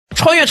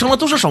穿越成了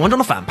都市爽文中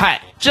的反派，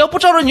只要不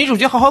招着女主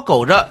角好好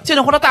苟着，就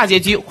能获得大结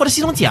局或者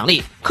系统奖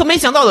励。可没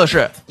想到的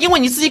是，因为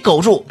你自己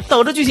苟住，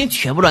导致剧情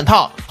全部乱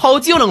套，好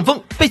基友冷锋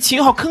被秦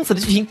元浩坑死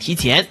的剧情提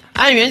前。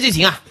按原剧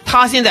情啊，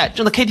他现在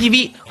正在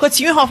KTV 和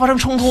秦元浩发生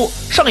冲突，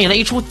上演了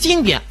一出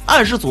经典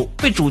20组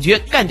被主角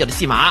干掉的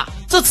戏码。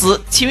自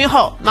此，秦元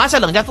浩拿下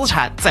冷家资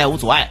产，再无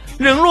阻碍。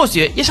任若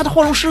雪也杀得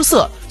花容失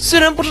色。虽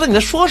然不知道你在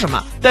说什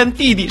么，但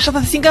弟弟是他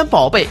的心肝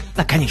宝贝，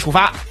那赶紧出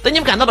发。等你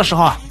们赶到的时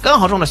候啊，刚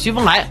好撞到徐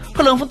峰来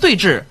和冷锋对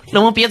峙。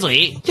冷锋瘪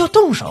嘴，要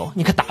动手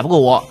你可打不过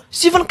我。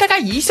徐峰嘎嘎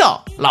一笑，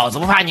老子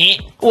不怕你。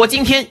我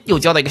今天又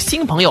交到一个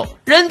新朋友，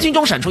人群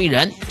中闪出一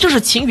人，这是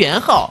秦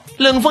元浩。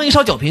冷锋一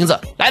烧酒瓶子，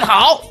来得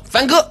好，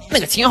凡哥，那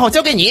个秦元浩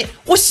交给你，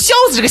我削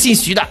死这个姓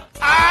徐的。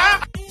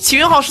秦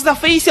元浩是在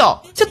飞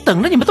笑，就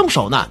等着你们动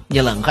手呢。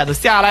你冷汗都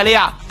下来了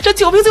呀，这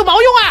酒瓶子有毛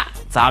用啊！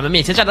咱们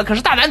面前站的可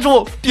是大男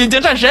主，边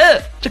疆战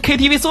神，这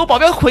KTV 所有保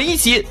镖混一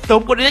起，都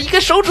不过人家一根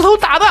手指头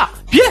打的。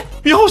别，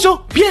元浩兄，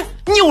别，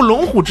你有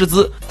龙虎之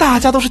姿，大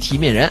家都是体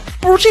面人，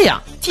不如这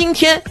样，今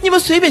天你们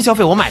随便消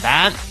费我买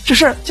单，这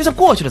事儿就算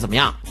过去了，怎么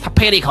样？他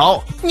呸了一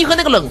口，你和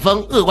那个冷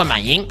锋恶贯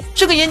满盈，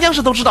这个岩浆市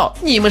都知道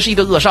你们是一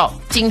对恶少，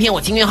今天我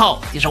秦元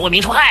浩就是为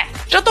民除害。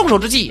这动手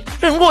之际，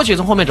任若雪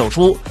从后面走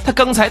出，他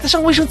刚才在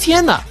上卫生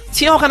间呢。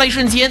秦昊看到一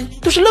瞬间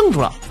都是愣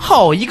住了，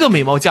好一个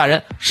美貌佳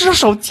人，是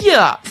手贱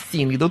啊，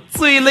心里都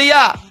醉了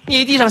呀。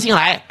你低上心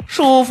来，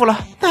舒服了，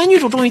男女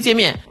主终于见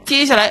面。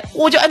接下来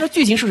我就按照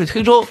剧情顺水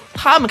推舟，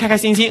他们开开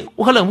心心，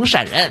我和冷锋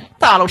闪人，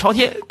大路朝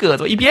天，各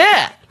走一边。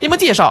你们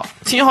介绍，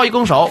秦昊一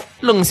拱手，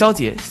冷小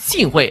姐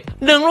幸会。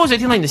冷若雪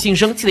听到你的心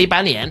声，气了一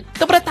板脸，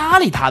都不带搭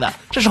理他的。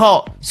这时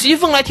候徐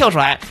峰来跳出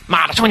来，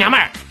妈的臭娘们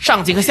儿，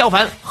上京和萧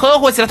凡合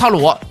伙起来套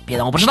路我，别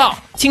当我不知道，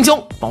秦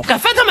兄帮我干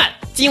翻他们。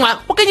今晚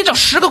我给你找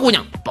10个姑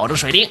娘，保证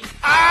水灵。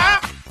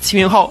秦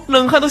元浩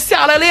冷汗都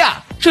下来了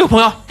呀！这位朋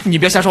友，你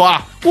不要瞎说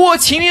啊！我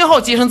秦元浩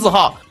洁身自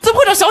好，怎么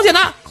会找小姐呢？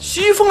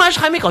徐峰来是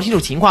还没搞清楚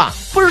情况，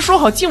不是说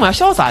好今晚要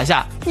潇洒一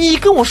下？你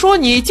跟我说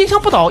你金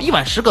枪不倒1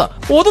晚10个，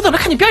我都等着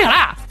看你表演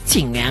啦！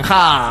秦元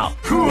浩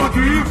彻底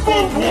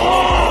疯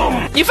狂！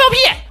你放屁！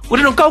我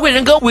这种高贵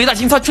人格、伟大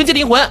情操、纯洁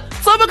灵魂，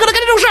怎么可能干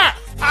这种事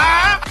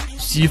儿？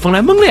徐峰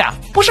来懵了呀！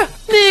不是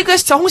那个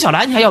小红小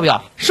蓝，你还要不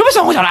要？什么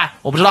小红小蓝？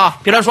我不知道，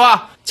别乱说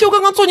啊！就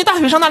刚刚坐你大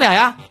腿上那俩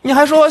呀！你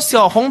还说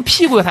小红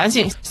屁股有弹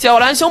性，小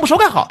蓝胸部手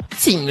感好。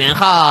秦元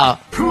浩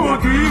彻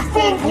底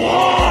疯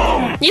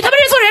狂！你他妈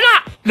认错人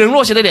了！冷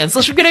若雪的脸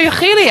色是越来越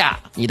黑了呀！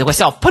你都快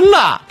笑喷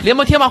了，连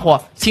忙添把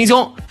火。秦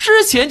兄，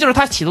之前就是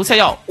他企图下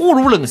药侮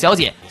辱冷小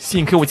姐，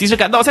幸亏我及时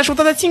赶到，才赎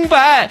他的清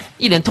白。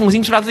一脸痛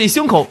心捶打自己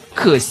胸口，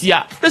可惜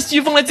啊，这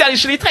徐峰的家里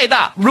实力太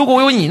大，如果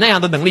我有你那样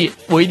的能力，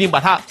我一定把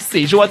他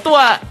碎尸万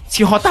段。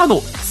秦昊大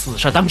怒，此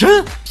事当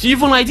真？徐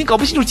峰来已经搞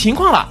不清楚情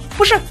况了，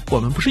不是我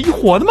们不是一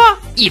伙的吗？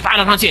一巴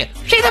掌上去，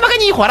谁他妈跟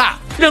你一伙了？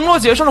冷若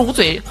雪双着捂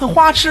嘴，很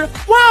花痴。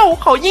哇哦，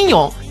好英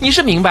勇！你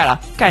是明白了，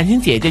感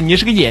情姐姐你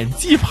是个演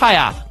技派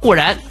啊！果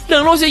然，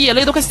冷若雪眼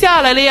泪都快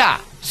下来了呀。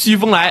徐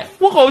峰来，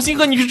我好心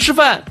和你去吃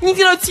饭，你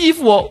竟然欺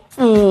负我！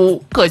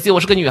可惜我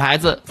是个女孩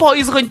子，不好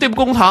意思和你对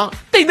簿公堂，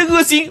但你的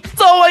恶行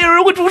早晚有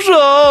人会出手。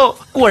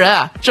果然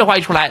啊，这话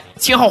一出来，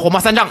秦昊火冒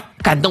三丈，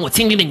敢动我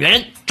亲爹的女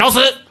人，找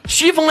死！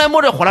徐峰来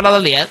摸着火辣辣的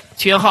脸，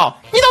秦昊，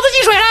你脑子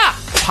进水了！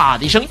啪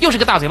的一声，又是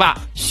个大嘴巴。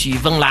徐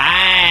峰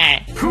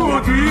来彻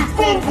底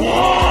疯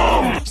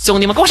狂！兄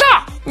弟们给我上！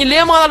你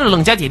连忙拉着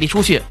冷家姐弟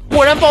出去，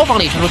果然包房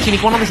里传出叮铃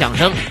咣啷的响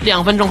声。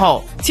2分钟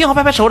后，秦昊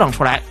拍拍手掌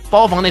出来，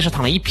包房内是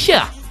躺了一片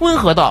啊，温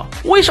和道：“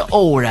我也是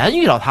偶然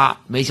遇到他，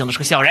没想到是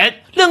个小人。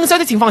冷小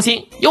姐请放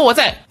心，有我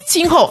在，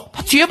今后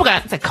他绝不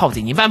敢再靠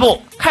近您半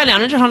步。”看两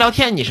人正常聊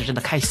天，你是真的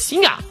开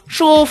心呀，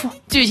舒服。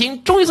剧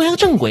情终于走向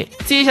正轨，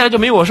接下来就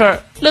没我事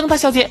儿。冷大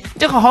小姐，你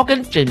就好好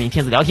跟真命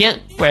天子聊天，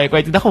乖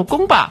乖待在后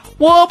宫吧，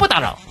我不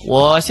打扰，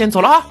我先走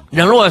了啊。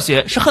任若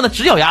雪是恨得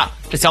直咬牙，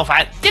这小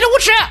凡简直无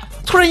耻！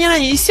突然嫣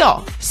然一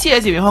笑，谢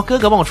谢元浩哥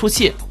哥帮我出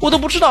气，我都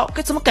不知道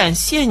该怎么感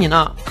谢你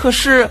呢。可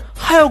是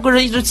还有个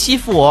人一直欺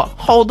负我，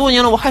好多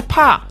年了，我害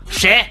怕。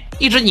谁？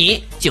一直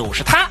你就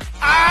是他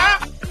啊！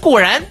果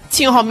然，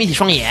秦昊眯起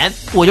双眼，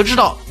我就知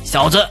道，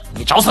小子，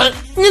你找死！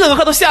你冷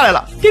汗都下来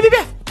了，别，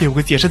给我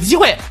个解释的机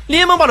会！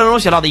连忙把冷若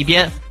雪拉到一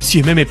边，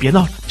雪妹妹别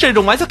闹了，这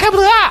种玩笑开不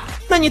得啊！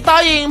那你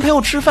答应陪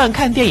我吃饭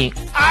看电影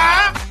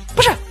啊？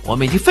不是，我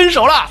们已经分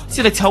手了，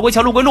现在桥归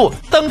桥，路归路，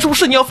当初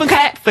是你要分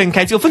开，分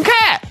开就分开，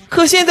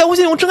可现在我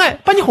想用真爱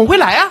把你哄回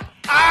来啊！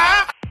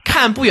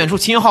看不远处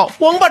秦元浩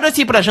王八这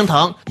气不但升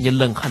腾，你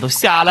冷汗都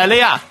下来了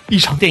呀！一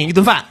场电影一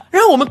顿饭，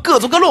然后我们各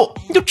走各路，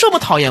你就这么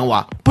讨厌我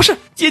啊？不是，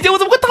姐姐我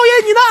怎么会讨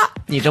厌你呢？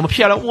你这么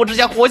漂亮，我只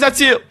想活下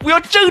去，不要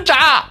挣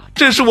扎，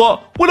这是我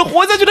为了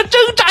活下去的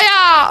挣扎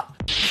呀！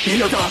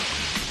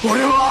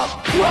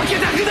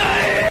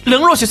冷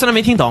若雪虽然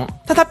没听懂，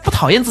但她不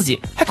讨厌自己，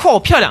还夸我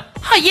漂亮，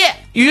哈耶！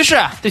于是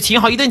对秦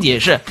昊一顿解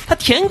释，他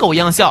舔狗一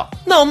样笑。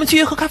那我们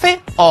去喝咖啡？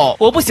哦，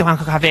我不喜欢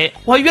喝咖啡，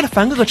我还约了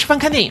樊哥哥吃饭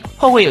看电影，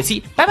后会有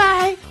期，拜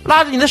拜！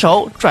拉着你的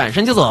手转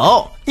身就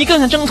走。你更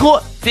想挣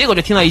脱，结果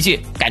就听到一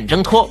句敢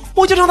挣脱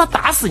我就让他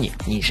打死你，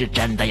你是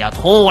真的要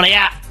吐了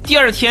呀。第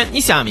二天你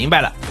想明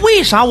白了，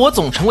为啥我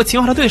总成为秦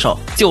淮的对手，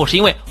就是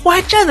因为我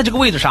还站在这个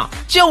位置上。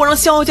只要我让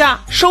萧家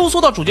收缩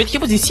到主角提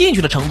不起兴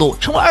趣的程度，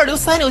成为二流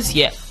三流企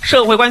业，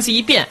社会关系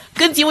一变，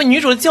跟几位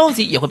女主的交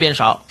集也会变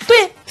少。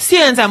对，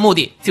现在目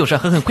的就是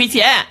狠狠亏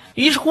钱。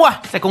于是乎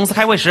在公司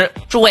开会时，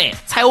诸位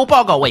财务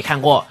报告我也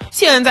看过，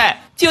现在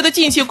就对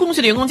近期有贡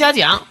献的员工嘉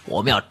奖，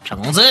我们要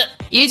整资。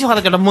一句话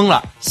都给他懵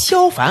了。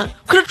萧凡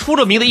可是出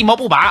了名的一毛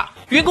不拔，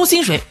员工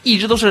薪水一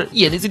直都是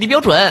业内最低标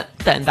准，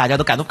但大家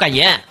都敢怒不敢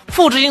言。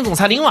副执行总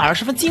裁林婉儿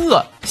十分惊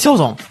愕，萧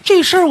总，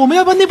这事儿我们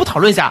要不要内部讨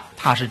论一下？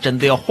他是真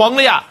的要慌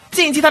了呀！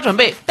近期他准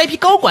备带批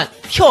高管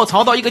跳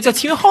槽到一个叫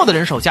秦元浩的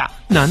人手下，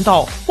难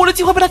道我的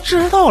计划被他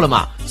知道了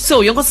吗？所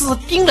有员工死死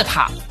盯着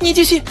他，你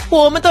继续，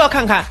我们都要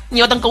看看你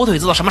要当狗腿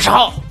子到什么时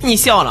候。你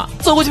笑了，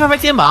走过去拍拍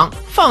肩膀，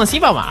放心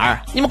吧婉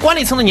儿，你们管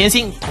理层的年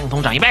薪统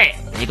统涨1倍，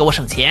你给我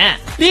省钱。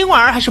林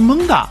婉儿还是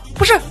懵的，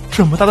不是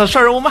这么大的事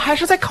儿，我们还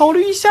是再考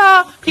虑一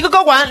下。一个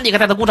高管立刻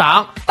带头鼓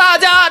掌，大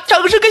家掌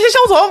声感谢萧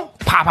总。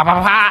啪啪啪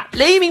啪啪，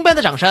雷鸣般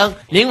的掌声，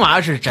林婉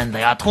儿是真的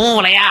要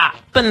吐了呀！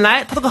本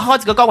来他都跟好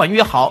几个高管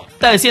约好，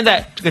但现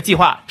在这个计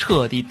划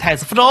彻底胎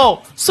死腹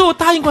中，所有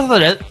答应过他的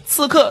人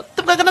此刻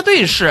都不敢跟他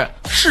对视。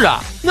是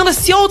啊，弄得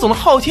萧总的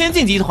昊天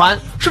镜集团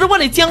守着万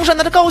里江山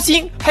拿着高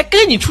薪，还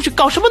跟你出去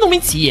搞什么农民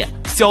企业？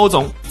萧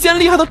总竟然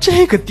厉害到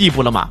这个地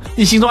步了吗？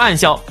你心中暗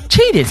笑，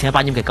这点钱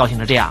把你们给高兴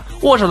成这样。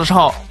握手的时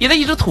候也在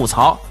一直吐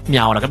槽，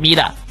喵了个逼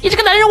的，你这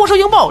个男人握手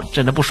拥抱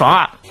真的不爽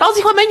啊！老子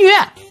喜欢美女。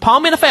旁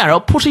边的范雅柔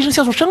扑哧一声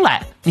笑出声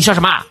来，你笑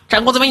什么？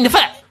长公子没你的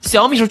份！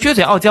小秘书撅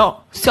嘴傲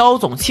娇，萧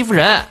总欺负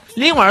人，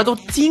林婉儿都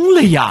惊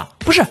了呀！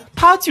不是，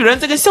他居然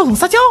在跟萧总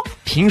撒娇，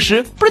平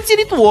时不是借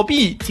力躲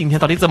避，今天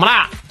到底怎么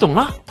啦？懂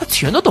了，他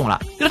全都懂了。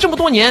原来这么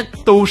多年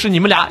都是你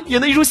们俩演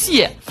的一出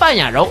戏，范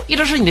雅柔一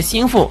直是你的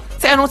心腹，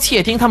在暗中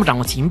窃听他们掌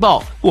握情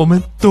报，我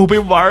们都被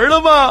玩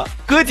了吗？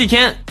隔几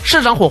天，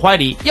市长火怀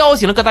里邀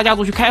请了各大家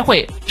族去开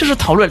会，这是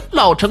讨论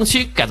老城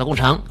区改造工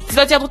程，几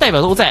大家族代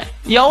表都在，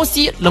姚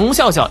熙、龙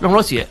笑笑、任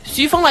若雪、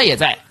徐风来也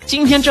在。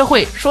今天这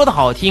会说的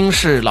好听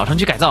是老城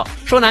区改造，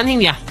说难听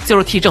点就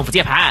是替政府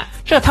接盘，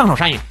这烫手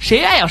山芋，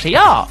谁爱要谁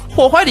要。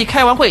火怀里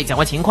开完会讲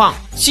完情况，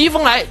徐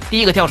风来第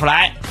一个跳出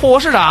来，火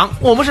市长，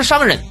我们是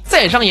商人，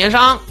在商言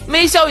商，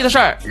没效益的事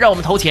儿让我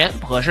们投钱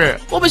不合适，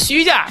我们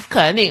徐家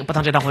肯定不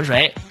趟这趟浑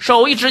水。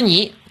手一指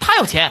你，他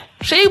有钱，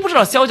谁不知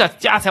道萧家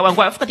家财万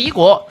贯富可敌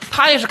国，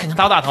他也是肯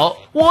掏大头，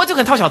我就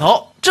肯掏小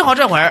头。正好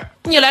这会儿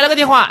你来了个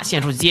电话，先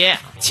出去接。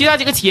其他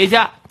几个企业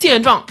家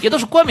见状也都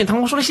是冠冕堂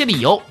皇说了一些理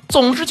由，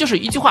总之就是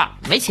一句话，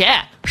没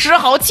钱。时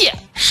好气，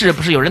是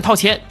不是有人掏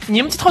钱？你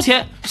们去掏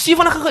钱？徐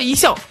风来呵呵一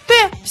笑，对，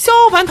萧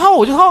凡掏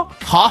我就掏。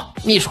好，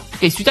秘书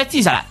给徐家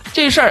记下来，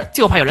这事儿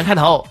就怕有人开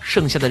头，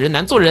剩下的人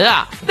难做人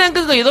啊。但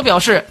哥哥也都表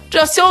示，只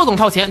要萧总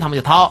掏钱，他们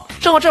就掏。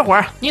正好这会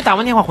儿你打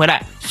完电话回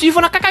来，徐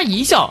风来嘎嘎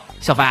一笑，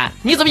小凡，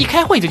你怎么一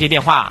开会就接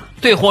电话？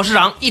对火市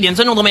长一点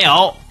尊重都没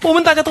有。我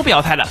们大家都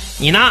表态了，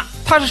你呢？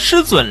他是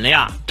失准了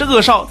呀，这恶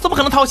少怎么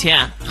可能掏钱？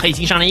黑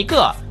心商人一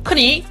个。可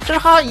你这是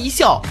哈哈一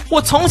笑，我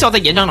从小在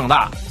盐庄长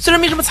大，虽然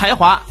没什么才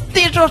华，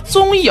但也知道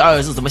忠义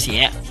二字怎么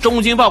写，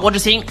忠君报国之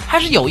心还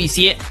是有一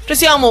些。这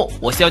项目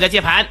我萧家接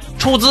盘，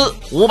出资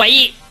500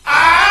亿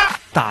啊！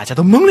大家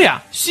都懵了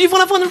呀。徐风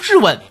来放声质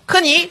问，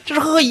可你这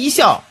是呵呵一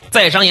笑，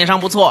在商言商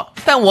不错，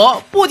但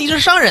我不仅是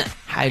商人，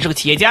还是个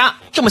企业家，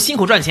这么辛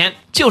苦赚钱，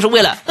就是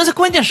为了能在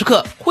关键时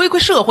刻回馈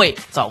社会，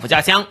造福家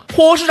乡。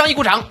火市长一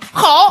鼓掌，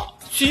好！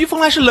徐风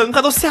来是冷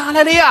汗都下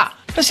来了呀。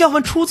这萧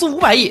凡出资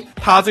500亿，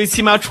他最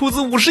起码出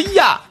资50亿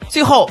啊！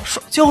最后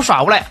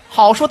耍无赖，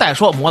好说歹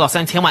说磨到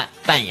3000万，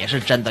但也是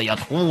真的要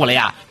吐了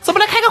呀！怎么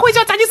来开个会就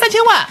要砸进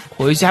3000万？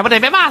回去还不得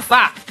被骂死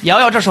啊！瑶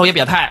瑶这时候也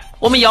表态，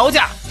我们姚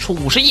家出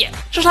50亿，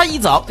这是他一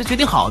早就决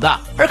定好的。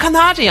而看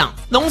他这样，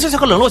龙笑笑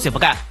和冷落雪不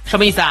干，什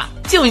么意思啊？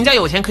就你家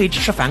有钱可以支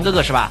持凡哥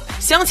哥是吧？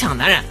想抢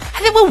男人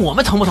还得问我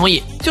们同不同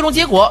意？最终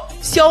结果，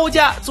萧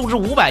家组织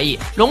500亿，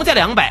龙家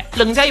200，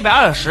冷家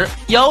120，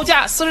姚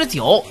家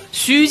49，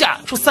徐家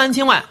出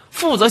3000万，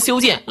负责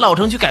修建老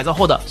城区改造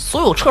后的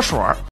所有厕所。